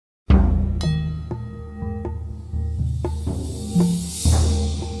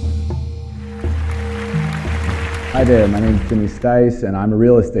Hi there, my name is Stice, and I'm a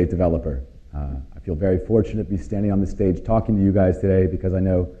real estate developer. I feel very fortunate to be standing on the stage talking to you guys today because I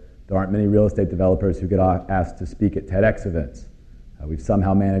know there aren't many real estate developers who get asked to speak at TEDx events. We've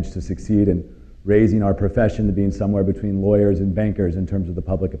somehow managed to succeed in raising our profession to being somewhere between lawyers and bankers in terms of the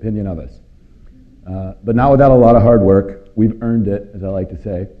public opinion of us. But not without a lot of hard work. We've earned it, as I like to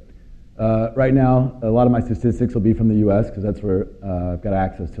say. Right now, a lot of my statistics will be from the US because that's where I've got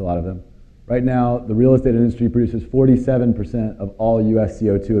access to a lot of them. Right now, the real estate industry produces 47% of all US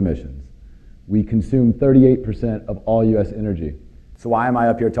CO2 emissions. We consume 38% of all US energy. So why am I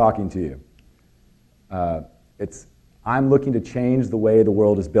up here talking to you? I'm looking to change the way the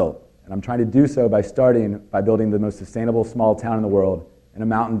world is built. And I'm trying to do so by starting by building the most sustainable small town in the world in a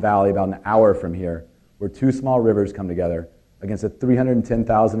mountain valley about an hour from here, where two small rivers come together against a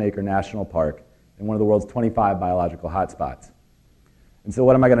 310,000-acre national park in one of the world's 25 biological hotspots. And so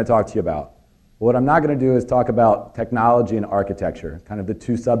what am I going to talk to you about? Well, what I'm not going to do is talk about technology and architecture, kind of the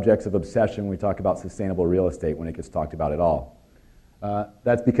two subjects of obsession when we talk about sustainable real estate when it gets talked about at all.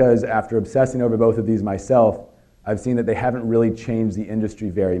 That's because after obsessing over both of these myself, I've seen that they haven't really changed the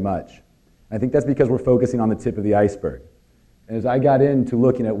industry very much. And I think that's because we're focusing on the tip of the iceberg. And as I got into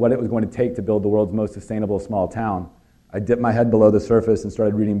looking at what it was going to take to build the world's most sustainable small town, I dipped my head below the surface and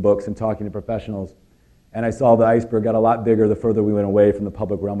started reading books and talking to professionals. And I saw the iceberg got a lot bigger the further we went away from the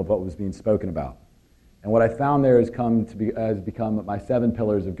public realm of what was being spoken about. And what I found there has become my 7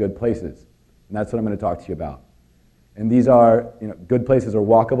 pillars of good places. And that's what I'm going to talk to you about. And these are, good places are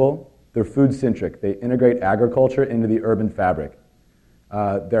walkable, they're food-centric, they integrate agriculture into the urban fabric.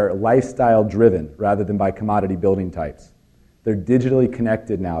 They're lifestyle-driven rather than by commodity building types. They're digitally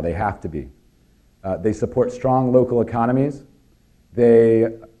connected now, they have to be. They support strong local economies. They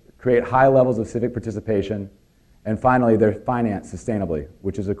create high levels of civic participation, and finally, they're financed sustainably,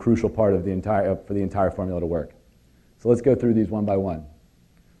 which is a crucial part of for the entire formula to work. So let's go through these one by one.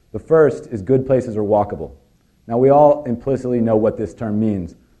 The first is good places are walkable. Now, we all implicitly know what this term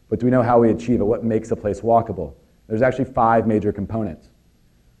means, but do we know how we achieve it? What makes a place walkable? There's actually 5 major components.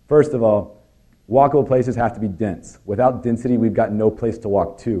 First of all, walkable places have to be dense. Without density, we've got no place to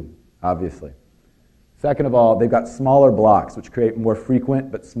walk to, obviously. Second of all, they've got smaller blocks, which create more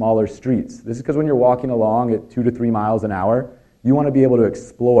frequent but smaller streets. This is because when you're walking along at 2 to 3 miles an hour, you want to be able to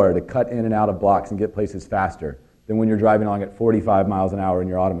explore, to cut in and out of blocks and get places faster than when you're driving along at 45 miles an hour in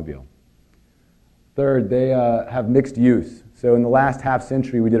your automobile. Third, they have mixed use. So in the last half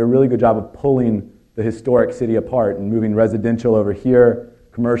century, we did a really good job of pulling the historic city apart and moving residential over here,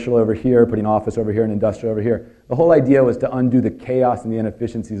 commercial over here, putting office over here, and industrial over here. The whole idea was to undo the chaos and the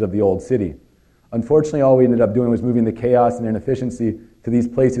inefficiencies of the old city. Unfortunately, all we ended up doing was moving the chaos and inefficiency to these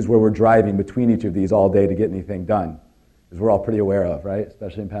places where we're driving between each of these all day to get anything done, as we're all pretty aware of, right?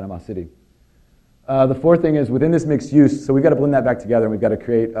 Especially in Panama City. The fourth thing is within this mixed use, so we've got to blend that back together, and we've got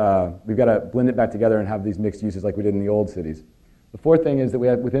to blend it back together and have these mixed uses like we did in the old cities. The fourth thing is that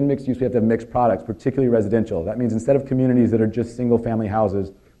within mixed use, we have to have mixed products, particularly residential. That means instead of communities that are just single-family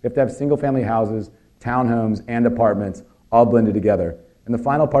houses, we have to have single-family houses, townhomes, and apartments all blended together. And the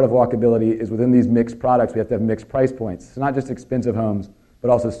final part of walkability is within these mixed products, we have to have mixed price points. So not just expensive homes, but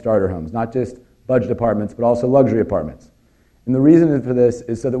also starter homes. Not just budget apartments, but also luxury apartments. And the reason for this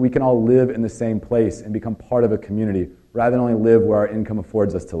is so that we can all live in the same place and become part of a community, rather than only live where our income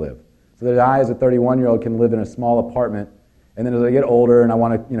affords us to live. So that I, as a 31-year-old, can live in a small apartment, and then as I get older and I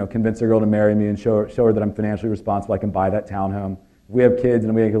want to convince a girl to marry me and show her that I'm financially responsible, I can buy that townhome. If we have kids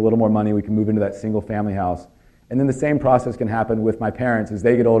and we make a little more money, we can move into that single-family house. And then the same process can happen with my parents. As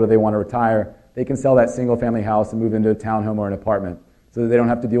they get older, they want to retire, they can sell that single-family house and move into a townhome or an apartment so that they don't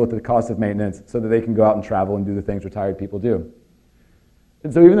have to deal with the cost of maintenance, so that they can go out and travel and do the things retired people do.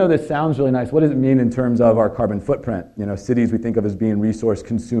 And so even though this sounds really nice, what does it mean in terms of our carbon footprint? Cities we think of as being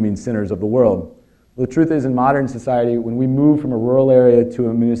resource-consuming centers of the world. Well, the truth is, in modern society, when we move from a rural area to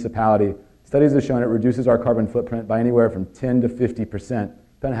a municipality, studies have shown it reduces our carbon footprint by anywhere from 10 to 50%.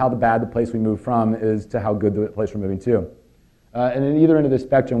 Depending on how bad the place we move from is to how good the place we're moving to. And in either end of the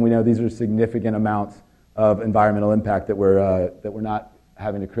spectrum, we know these are significant amounts of environmental impact that we're not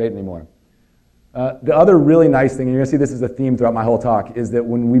having to create anymore. The other really nice thing, and you're going to see this as a theme throughout my whole talk, is that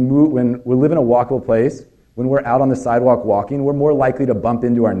when we live in a walkable place, when we're out on the sidewalk walking, we're more likely to bump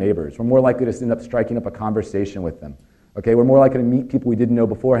into our neighbors. We're more likely to end up striking up a conversation with them. Okay, we're more likely to meet people we didn't know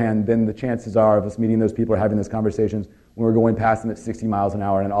beforehand than the chances are of us meeting those people or having those conversations when we're going past them at 60 miles an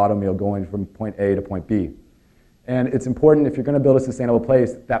hour in an automobile going from point A to point B. And it's important, if you're going to build a sustainable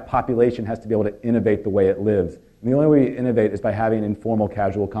place, that population has to be able to innovate the way it lives. And the only way we innovate is by having informal,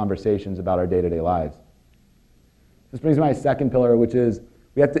 casual conversations about our day-to-day lives. This brings me to my second pillar, which is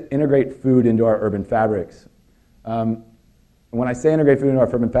we have to integrate food into our urban fabrics. And when I say integrate food into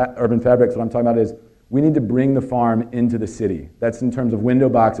our urban fabrics, what I'm talking about is we need to bring the farm into the city. That's in terms of window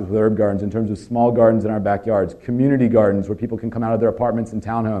boxes with herb gardens, in terms of small gardens in our backyards, community gardens where people can come out of their apartments and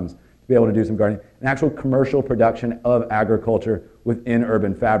townhomes to be able to do some gardening, and actual commercial production of agriculture within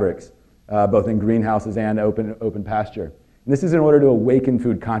urban fabrics, both in greenhouses and open pasture. And this is in order to awaken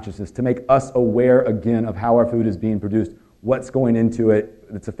food consciousness, to make us aware again of how our food is being produced, what's going into it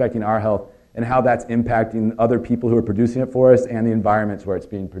that's affecting our health, and how that's impacting other people who are producing it for us and the environments where it's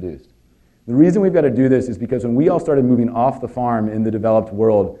being produced. The reason we've got to do this is because when we all started moving off the farm in the developed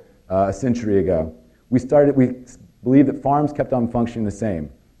world a century ago, we believed that farms kept on functioning the same,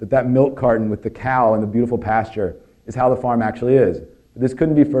 that milk carton with the cow and the beautiful pasture is how the farm actually is. But this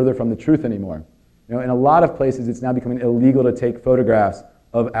couldn't be further from the truth anymore. In a lot of places, it's now becoming illegal to take photographs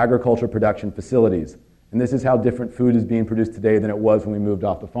of agriculture production facilities. And this is how different food is being produced today than it was when we moved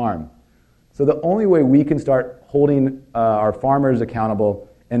off the farm. So the only way we can start holding our farmers accountable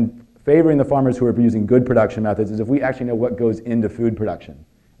and favoring the farmers who are using good production methods is if we actually know what goes into food production.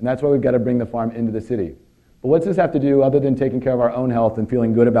 And that's why we've got to bring the farm into the city. But what's this have to do, other than taking care of our own health and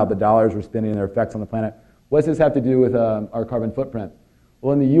feeling good about the dollars we're spending and their effects on the planet, what's this have to do with our carbon footprint?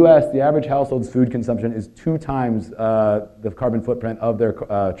 Well, in the U.S., the average household's food consumption is 2 times the carbon footprint of their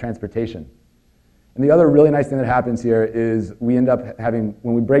transportation. And the other really nice thing that happens here is we end up having,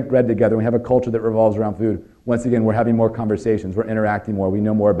 when we break bread together, we have a culture that revolves around food. Once again, we're having more conversations, we're interacting more, we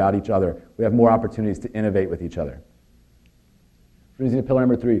know more about each other, we have more opportunities to innovate with each other. Brings me to pillar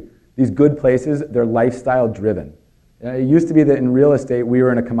number 3. These good places, they're lifestyle driven. It used to be that in real estate, we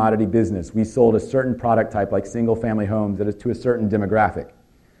were in a commodity business. We sold a certain product type, like single-family homes, that is to a certain demographic.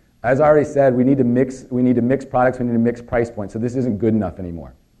 As I already said, we need to mix products, we need to mix price points, so this isn't good enough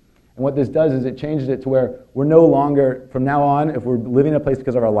anymore. And what this does is it changes it to where we're no longer, from now on, if we're living in a place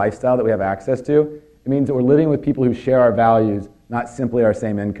because of our lifestyle that we have access to, it means that we're living with people who share our values, not simply our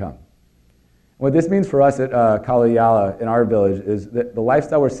same income. What this means for us at Kalu Yala in our village is that the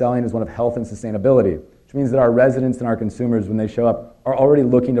lifestyle we're selling is one of health and sustainability, which means that our residents and our consumers, when they show up, are already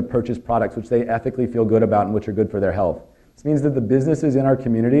looking to purchase products which they ethically feel good about and which are good for their health. This means that the businesses in our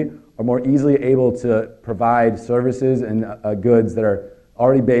community are more easily able to provide services and goods that are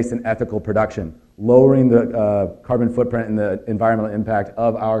already based in ethical production, lowering the carbon footprint and the environmental impact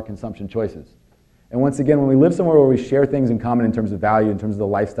of our consumption choices. And once again, when we live somewhere where we share things in common in terms of value, in terms of the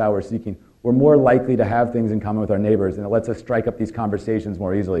lifestyle we're seeking, we're more likely to have things in common with our neighbors, and it lets us strike up these conversations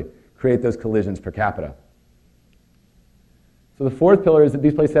more easily, create those collisions per capita. So the 4th pillar is that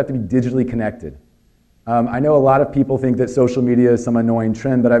these places have to be digitally connected. I know a lot of people think that social media is some annoying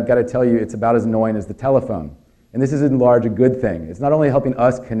trend, but I've got to tell you it's about as annoying as the telephone. And this is in large a good thing. It's not only helping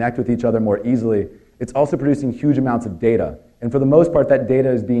us connect with each other more easily, it's also producing huge amounts of data. And for the most part, that data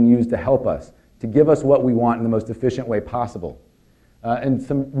is being used to help us, to give us what we want in the most efficient way possible. And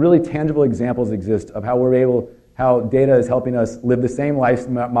some really tangible examples exist of how data is helping us live the same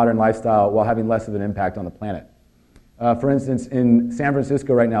modern lifestyle while having less of an impact on the planet. For instance, in San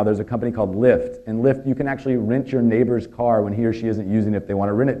Francisco right now, there's a company called Lyft. And Lyft, you can actually rent your neighbor's car when he or she isn't using it if they want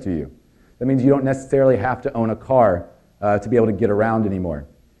to rent it to you. That means you don't necessarily have to own a car to be able to get around anymore.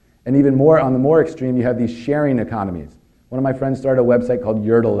 And even more, on the more extreme, you have these sharing economies. One of my friends started a website called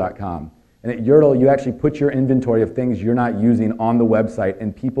Yerdle.com. And at Yerdle, you actually put your inventory of things you're not using on the website,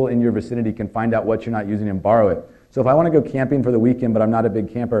 and people in your vicinity can find out what you're not using and borrow it. So if I want to go camping for the weekend, but I'm not a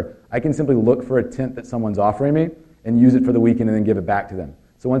big camper, I can simply look for a tent that someone's offering me and use it for the weekend and then give it back to them.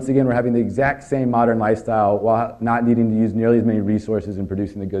 So once again, we're having the exact same modern lifestyle while not needing to use nearly as many resources in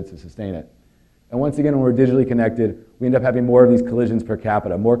producing the goods to sustain it. And once again, when we're digitally connected, we end up having more of these collisions per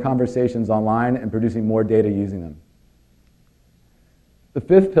capita, more conversations online and producing more data using them. The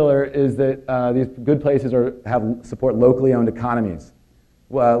 5th pillar is that these good places support locally owned economies.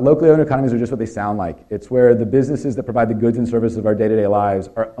 Locally owned economies are just what they sound like. It's where the businesses that provide the goods and services of our day-to-day lives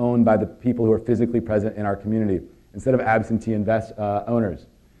are owned by the people who are physically present in our community instead of absentee owners.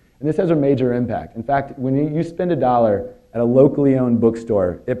 And this has a major impact. In fact, when you spend $1 at a locally owned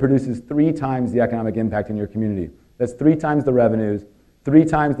bookstore, it produces 3 times the economic impact in your community. That's 3 times the revenues, 3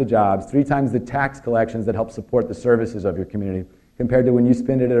 times the jobs, 3 times the tax collections that help support the services of your community, compared to when you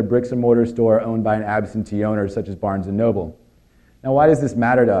spend it at a bricks and mortar store owned by an absentee owner such as Barnes & Noble. Now, why does this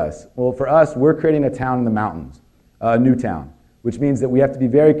matter to us? Well, for us, we're creating a town in the mountains, a new town, which means that we have to be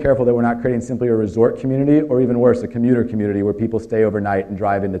very careful that we're not creating simply a resort community, or even worse, a commuter community where people stay overnight and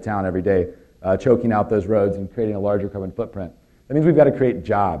drive into town every day, choking out those roads and creating a larger carbon footprint. That means we've got to create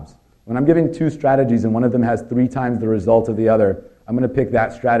jobs. When I'm giving 2 strategies and one of them has 3 times the result of the other, I'm going to pick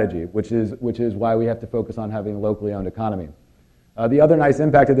that strategy, which is why we have to focus on having a locally owned economy. The other nice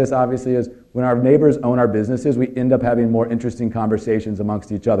impact of this, obviously, is when our neighbors own our businesses, we end up having more interesting conversations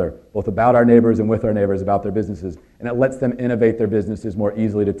amongst each other, both about our neighbors and with our neighbors about their businesses. And it lets them innovate their businesses more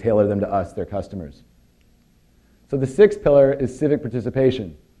easily to tailor them to us, their customers. So the sixth pillar is civic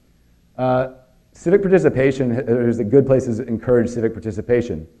participation. Civic participation, there's a good places that encourage civic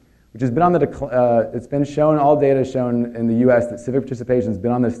participation, which has been on the it's been shown, all data has shown in the U.S. that civic participation has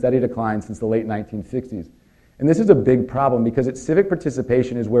been on the steady decline since the late 1960s. And this is a big problem because civic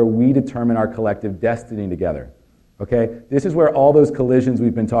participation is where we determine our collective destiny together. Okay? This is where all those collisions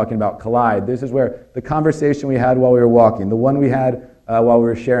we've been talking about collide. This is where the conversation we had while we were walking, the one we had while we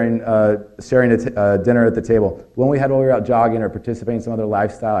were sharing dinner at the table, the one we had while we were out jogging or participating in some other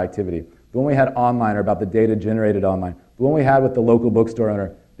lifestyle activity, the one we had online or about the data generated online, the one we had with the local bookstore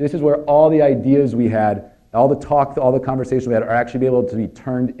owner. This is where all the ideas we had, all the talk, all the conversation we had are actually able to be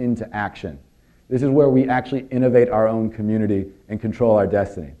turned into action. This is where we actually innovate our own community and control our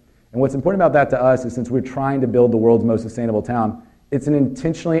destiny. And what's important about that to us is since we're trying to build the world's most sustainable town, it's an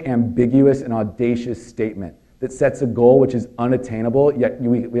intentionally ambiguous and audacious statement that sets a goal which is unattainable, yet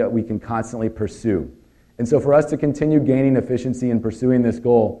we can constantly pursue. And so for us to continue gaining efficiency in pursuing this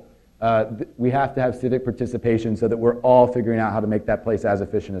goal, we have to have civic participation so that we're all figuring out how to make that place as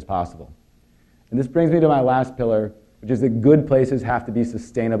efficient as possible. And this brings me to my last pillar, which is that good places have to be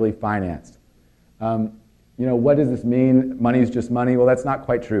sustainably financed. What does this mean? Money is just money. Well, that's not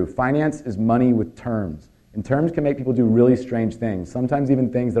quite true. Finance is money with terms. And terms can make people do really strange things, sometimes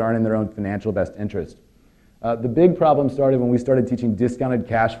even things that aren't in their own financial best interest. The big problem started when we started teaching discounted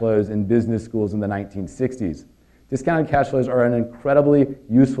cash flows in business schools in the 1960s. Discounted cash flows are an incredibly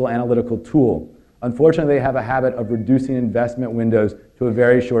useful analytical tool. Unfortunately, they have a habit of reducing investment windows to a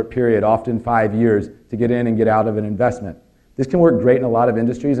very short period, often 5 years, to get in and get out of an investment. This can work great in a lot of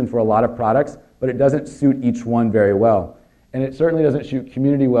industries and for a lot of products, but it doesn't suit each one very well. And it certainly doesn't suit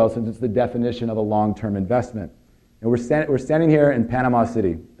community well since it's the definition of a long-term investment. And we're standing here in Panama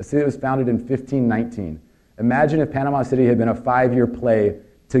City, a city that was founded in 1519. Imagine if Panama City had been a 5-year play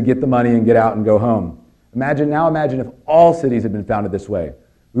to get the money and get out and go home. Imagine if all cities had been founded this way.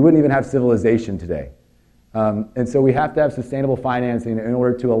 We wouldn't even have civilization today. And so we have to have sustainable financing in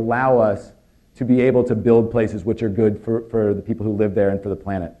order to allow us to be able to build places which are good for the people who live there and for the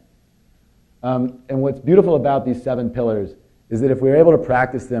planet. And what's beautiful about these 7 pillars is that if we're able to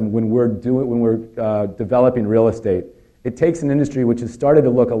practice them when we're developing real estate, it takes an industry which has started to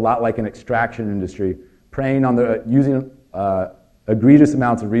look a lot like an extraction industry, preying on using egregious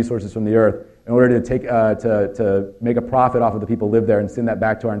amounts of resources from the earth in order to make a profit off of the people who live there and send that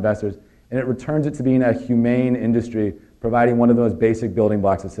back to our investors. And it returns it to being a humane industry, providing one of the most basic building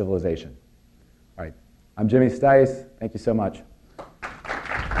blocks of civilization. All right, I'm Jame Stice. Thank you so much.